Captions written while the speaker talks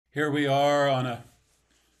Here we are on a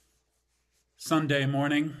Sunday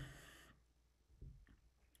morning,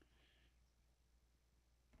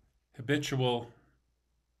 habitual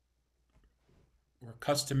or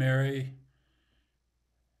customary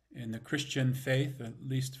in the Christian faith, at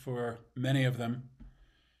least for many of them,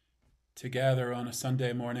 to gather on a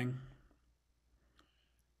Sunday morning.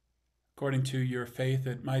 According to your faith,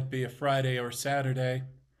 it might be a Friday or Saturday,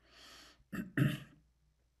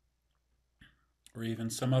 or even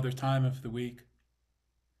some other time of the week.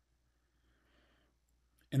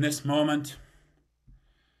 In this moment,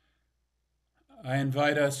 I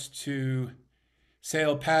invite us to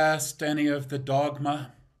sail past any of the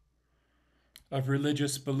dogma of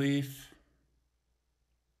religious belief,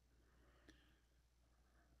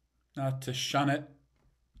 not to shun it,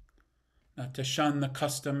 not to shun the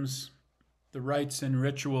customs, the rites and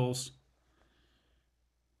rituals,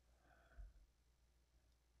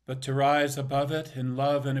 but to rise above it in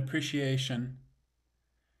love and appreciation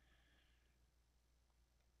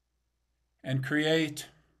and create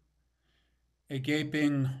a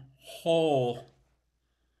gaping hole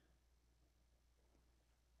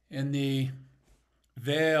in the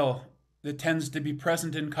veil that tends to be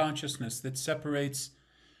present in consciousness that separates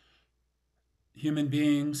human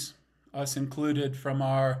beings, us included, from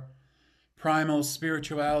our primal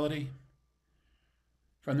spirituality,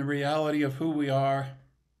 from the reality of who we are,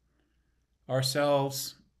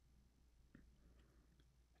 ourselves,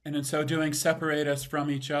 and in so doing separate us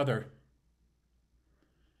from each other.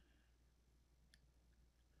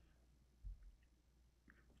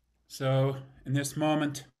 So in this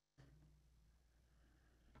moment,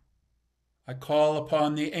 I call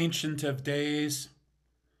upon the Ancient of Days,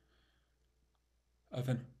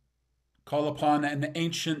 call upon an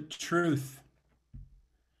ancient truth,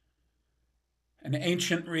 an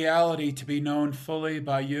ancient reality to be known fully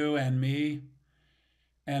by you and me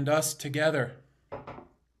and us together.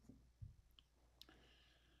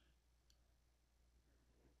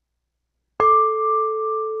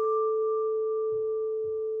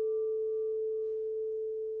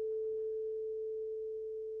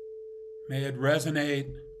 May it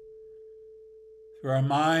resonate through our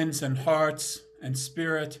minds and hearts and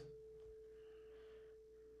spirit,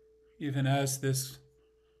 even as this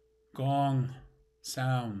gong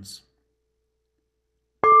sounds.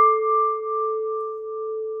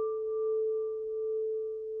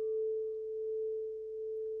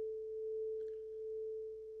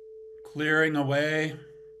 Clearing away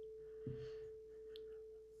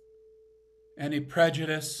any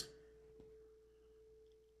prejudice,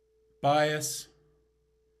 bias,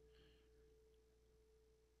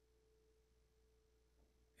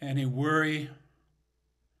 any worry,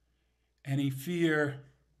 any fear,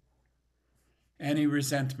 any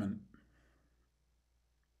resentment.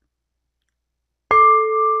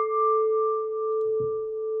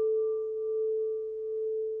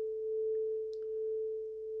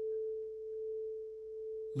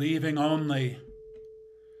 Leaving only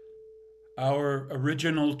our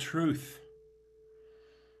original truth.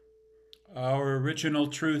 Our original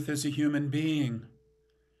truth as a human being.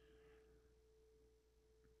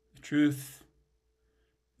 The truth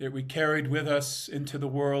that we carried with us into the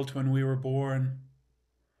world when we were born.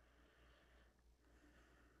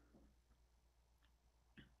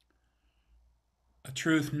 A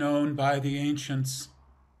truth known by the ancients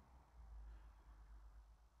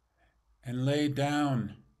and laid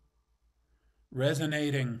down,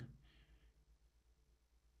 resonating,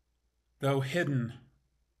 though hidden,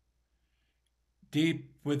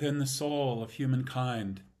 deep within the soul of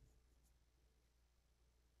humankind.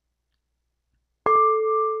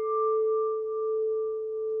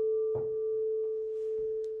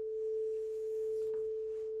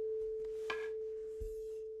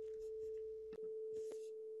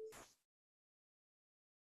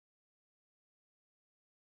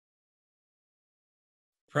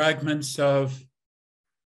 Fragments of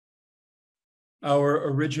our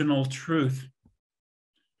original truth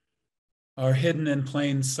are hidden in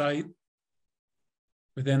plain sight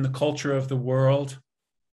within the culture of the world,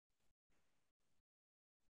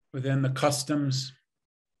 within the customs,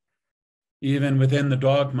 even within the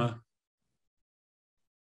dogma,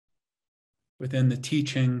 within the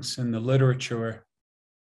teachings and the literature.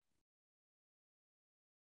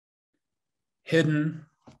 Hidden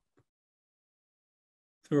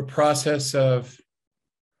through a process of,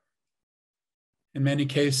 in many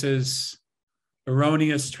cases,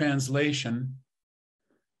 erroneous translation,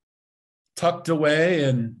 tucked away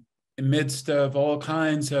in the midst of all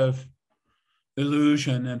kinds of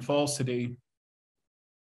illusion and falsity,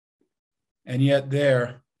 and yet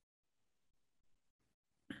there,